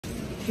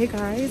Hey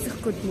guys,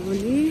 good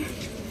morning.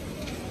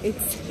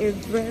 It's a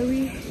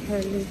very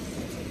early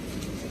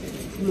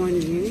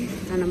morning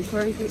and I'm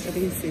currently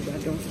heading to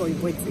Ibadan for a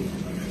wedding.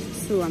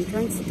 So I'm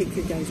trying to take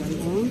you guys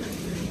along.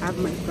 I have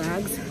my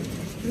bags.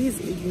 Please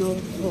ignore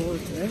all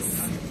this.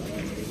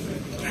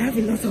 I have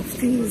a lot of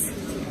things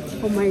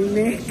on my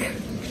neck.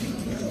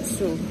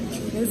 So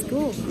let's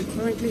go. I'm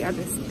currently at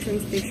the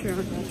train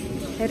station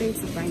heading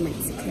to buy my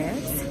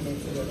tickets.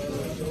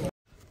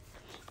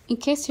 In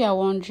case you are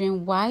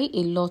wondering why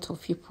a lot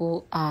of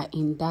people are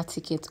in that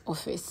ticket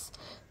office,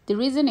 the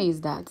reason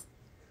is that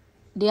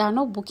they are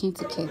not booking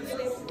tickets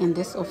in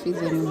this office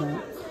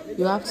anymore.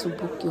 You have to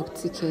book your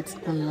tickets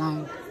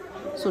online.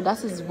 So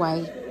that is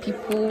why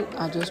people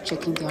are just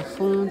checking their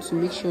phone to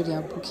make sure they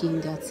are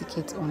booking their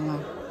tickets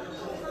online.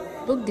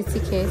 Book the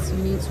tickets, you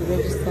need to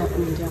register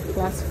on their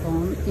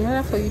platform. In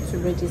order for you to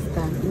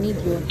register, you need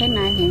your NIN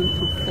and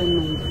phone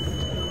number.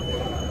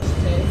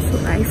 So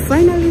I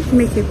finally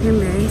make a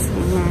payment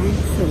online.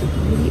 So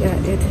we are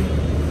at Ibadan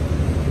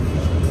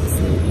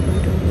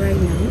right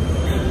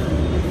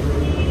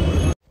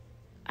now.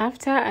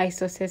 After I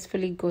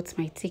successfully got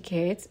my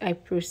ticket, I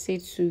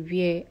proceed to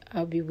where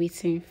I'll be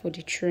waiting for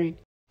the train.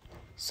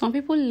 Some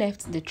people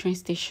left the train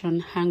station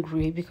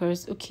hungry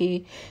because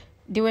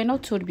they were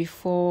not told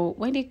before.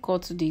 When they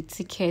got to the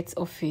ticket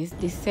office,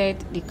 they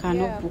said they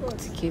cannot book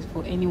tickets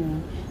for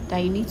anyone, that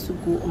you need to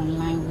go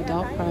online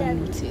without prior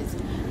notice.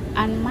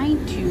 And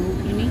mind you,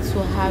 you need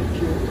to have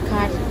your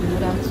card in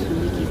order to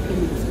make a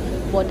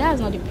payment. But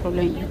that's not the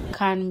problem. You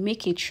can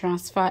make a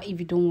transfer if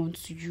you don't want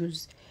to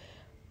use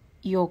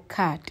your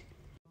card.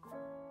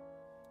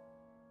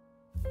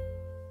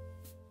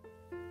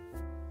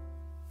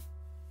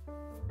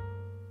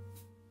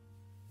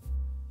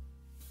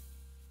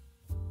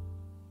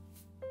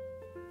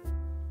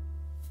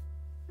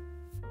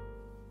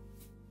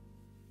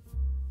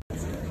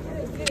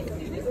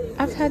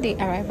 After the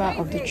arrival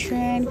of the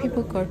train,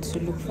 people got to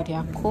look for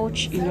their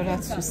coach in order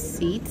to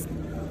sit.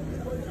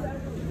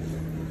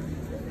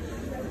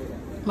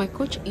 My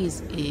coach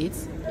is 8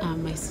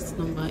 and my seat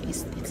number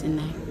is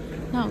 39.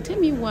 Now tell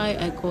me why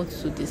I got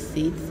to the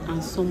seat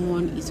and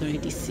someone is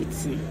already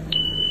sitting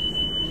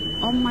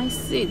on my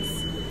seat.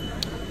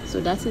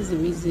 So that is the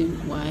reason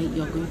why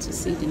you're going to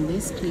see the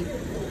next clip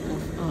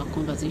of our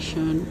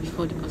conversation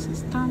before the person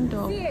stand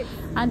up.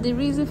 And the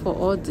reason for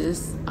all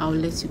this, I'll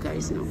let you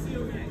guys know.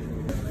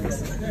 I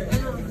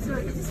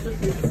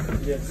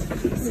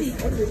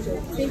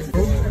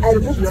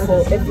booked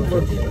for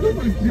everybody.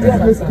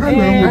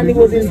 And it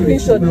was a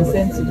screenshot they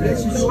sent to me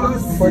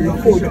for the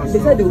code. They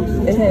said they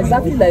would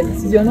exactly like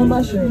this. Is your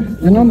number showing?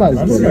 The number is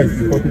there.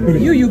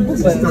 You book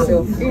by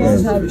yourself. You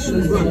don't have it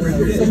shows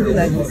something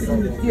like this.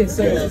 Yes,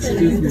 sorry.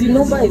 The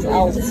number is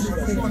out.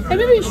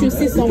 Maybe we should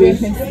see somewhere.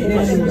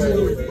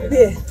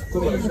 Where? I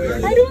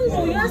don't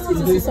know. You asked me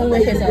to see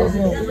somewhere else as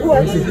well. Who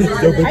are you?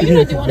 Are you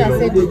not the one that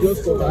said it?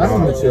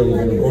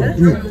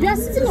 You are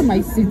sitting on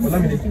my seat. Let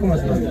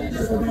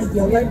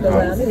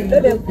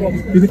them come.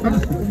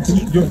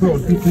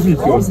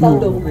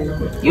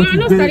 You are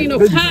not starting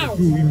up. How?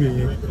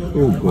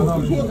 Oh God.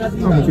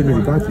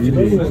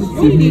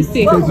 What did you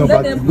say?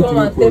 Let them come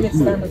and tell me to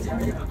stand up.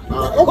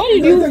 What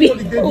did you mean?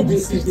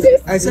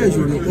 I said I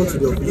should report to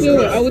the office. No,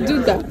 I will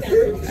do that. I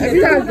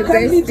think that's the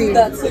best thing.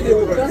 That so they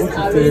will just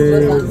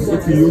arrange us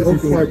and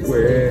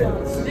go.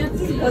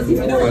 Because if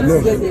you don't want to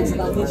get the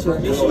explanation,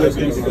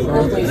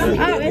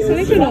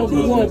 Explanation of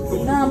what?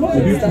 nah, I'm not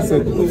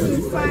understanding.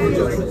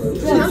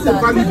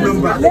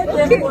 Let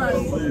them go.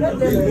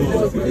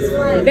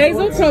 There is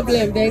no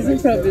problem. There is no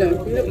problem.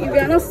 If you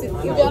are not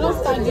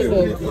standing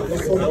up.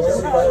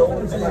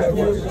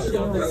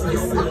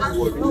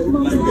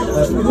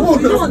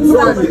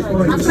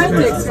 I'm trying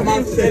to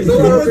explain.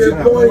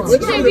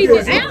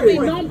 I have a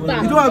number.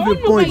 You don't have a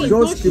point,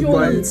 just keep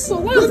quiet. So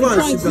what's the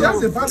point?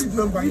 That's a valid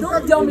number. You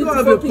don't tell me You don't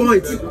to have a fucking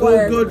point. keep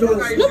quiet.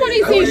 Nobody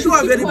says you don't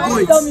have any Don't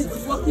points. tell me to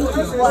fucking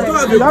keep quiet.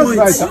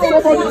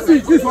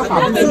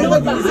 You don't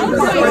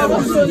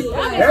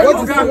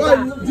have a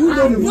point. Do you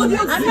know me?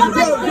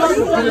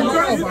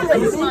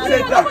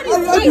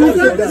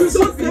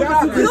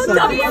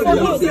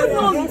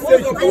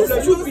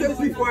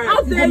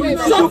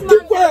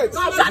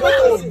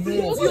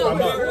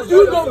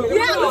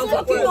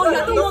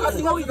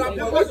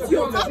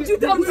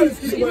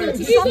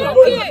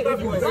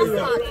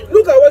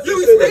 Look at what you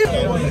say.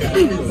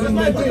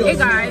 Hey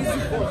guys,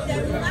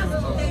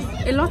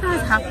 a lot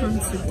has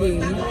happened today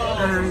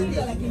and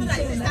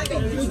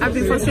I've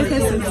been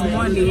frustrated since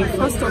morning.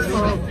 First of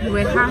all, we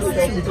were asked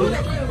to book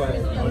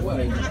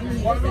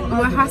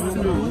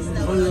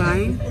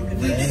online,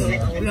 which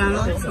we are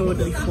not told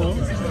before,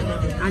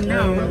 and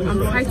now I'm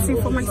fighting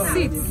for my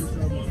seat.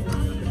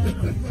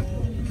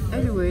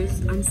 Anyways,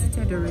 I'm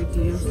seated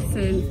already. I'm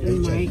sitting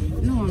in my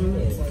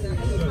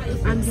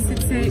I'm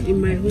sitting in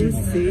my own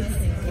seat.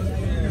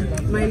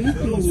 My lip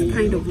is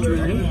kind of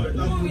dry.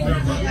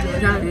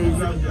 That is,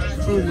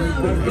 oh my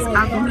goodness,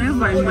 I've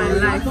never in my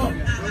life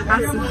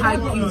had to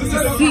argue to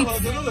sit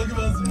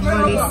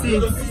on a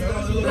seat.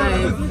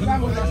 Like,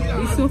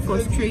 so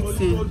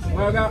frustrating.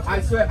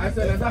 I swear, I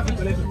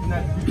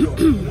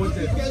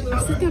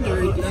Seated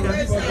already,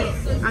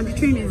 and the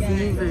train is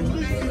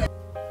moving.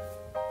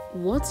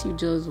 What you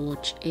just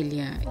watched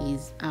earlier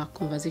is a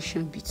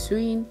conversation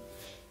between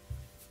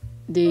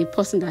the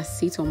person that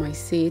sits on my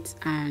seat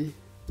and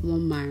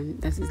one man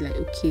that is like,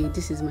 okay,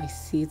 this is my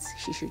seat,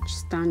 she should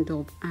stand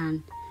up,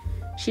 and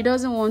she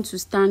doesn't want to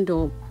stand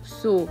up.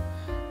 So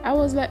I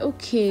was like,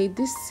 okay,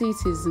 this seat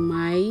is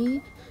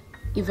mine.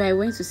 If I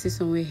went to sit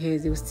somewhere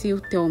else, they will still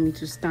tell me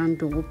to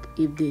stand up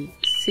if the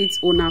seat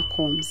owner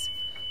comes.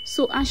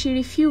 So, and she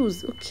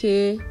refused.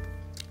 Okay,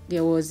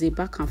 there was a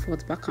back and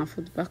forth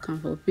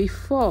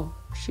before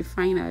she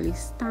finally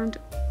stand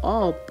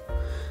up,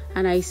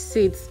 and I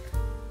said.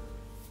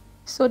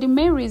 So the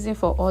main reason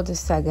for all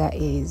this saga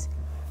is,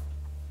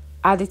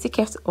 at the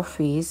ticket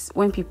office,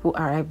 when people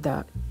arrive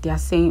there, they are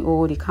saying,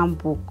 oh, they can't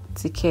book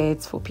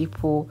tickets for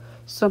people.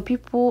 Some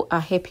people are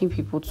helping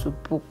people to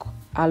book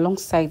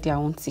alongside their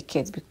own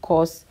tickets,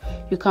 because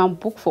you can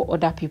book for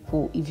other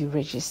people if you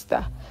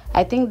register.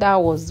 I think that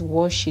was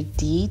what she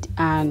did,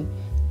 and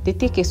they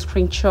take a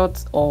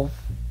screenshot of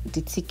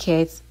the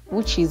ticket,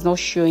 which is not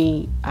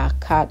showing her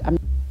card.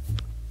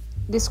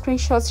 The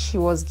screenshot she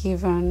was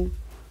given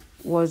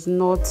was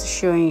not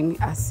showing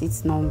a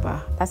seat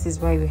number. That is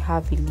why we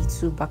have a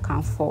little back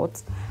and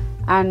forth.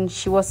 And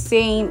she was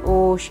saying,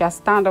 oh, she has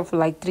stand up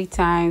like 3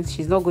 times,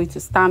 she's not going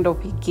to stand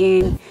up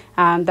again,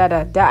 and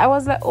that. I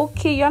was like,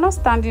 okay, you're not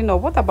standing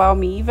up. What about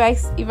me?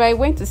 If I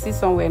went to sit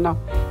somewhere now,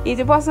 if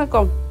the person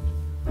come,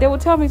 they will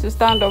tell me to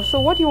stand up.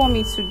 So what do you want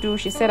me to do?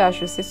 She said I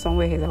should sit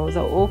somewhere else. I was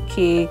like,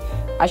 okay,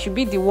 I should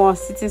be the one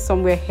sitting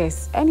somewhere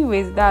else.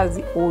 Anyways, that's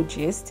the whole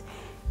gist.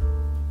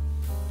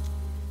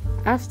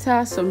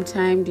 After some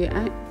time, the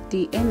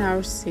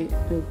NRC,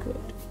 oh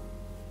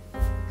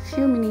god,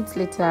 few minutes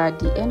later,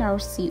 the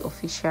NRC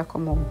official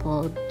come on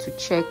board to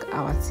check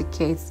our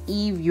tickets,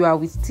 if you are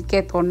with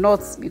ticket or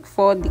not,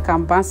 before they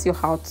can bounce you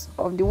out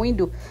of the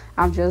window.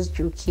 I'm just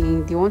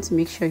joking. They want to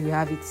make sure you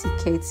have a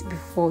ticket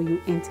before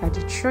you enter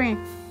the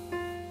train.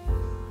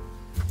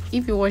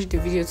 If you watch the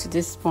video to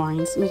this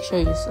point, make sure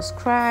you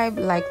subscribe,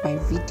 like my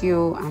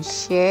video, and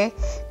share.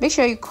 Make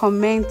sure you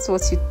comment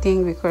what you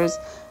think, because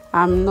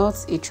I'm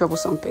not a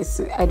troublesome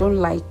person. I don't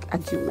like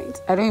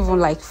arguments. I don't even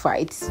like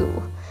fights. So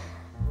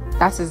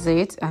that is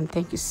it, and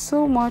thank you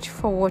so much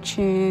for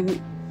watching.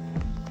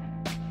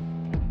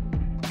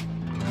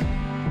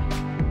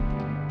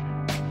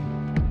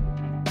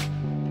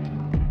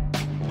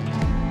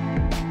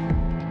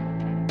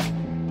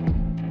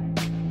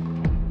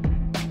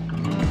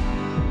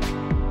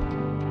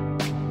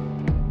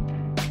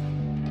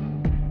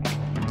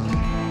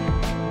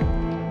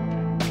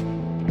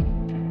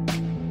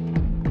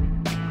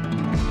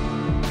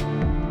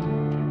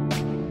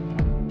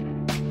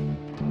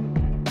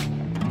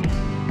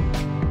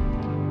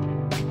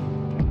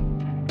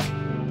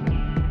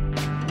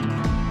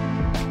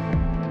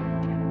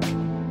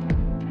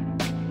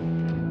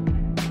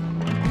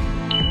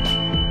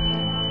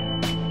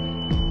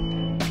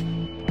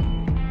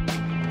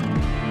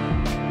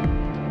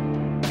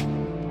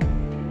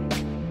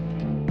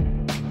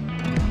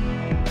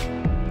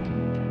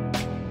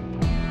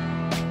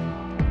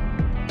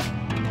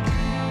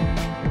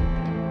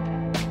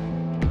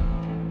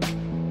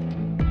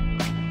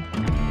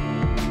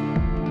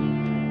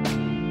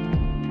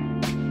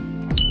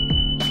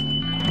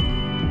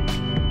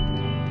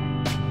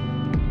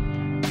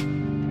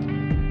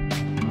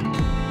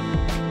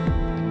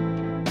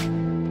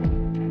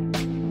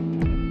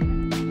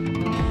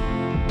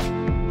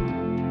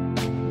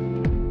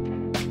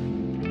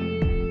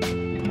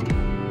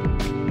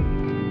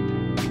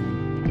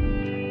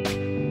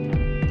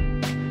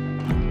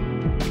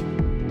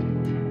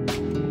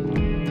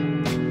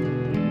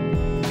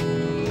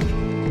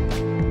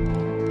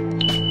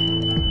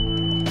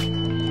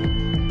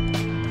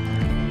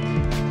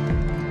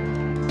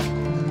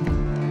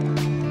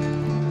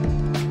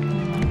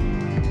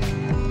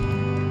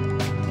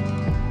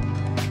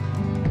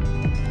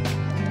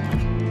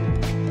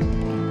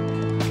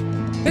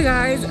 Hey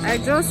guys, I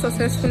just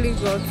successfully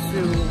got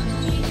to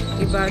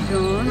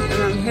Ibadan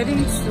and I'm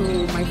heading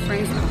to my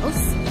friend's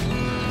house.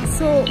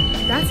 So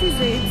that is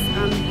it.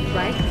 I'm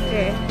right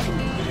there.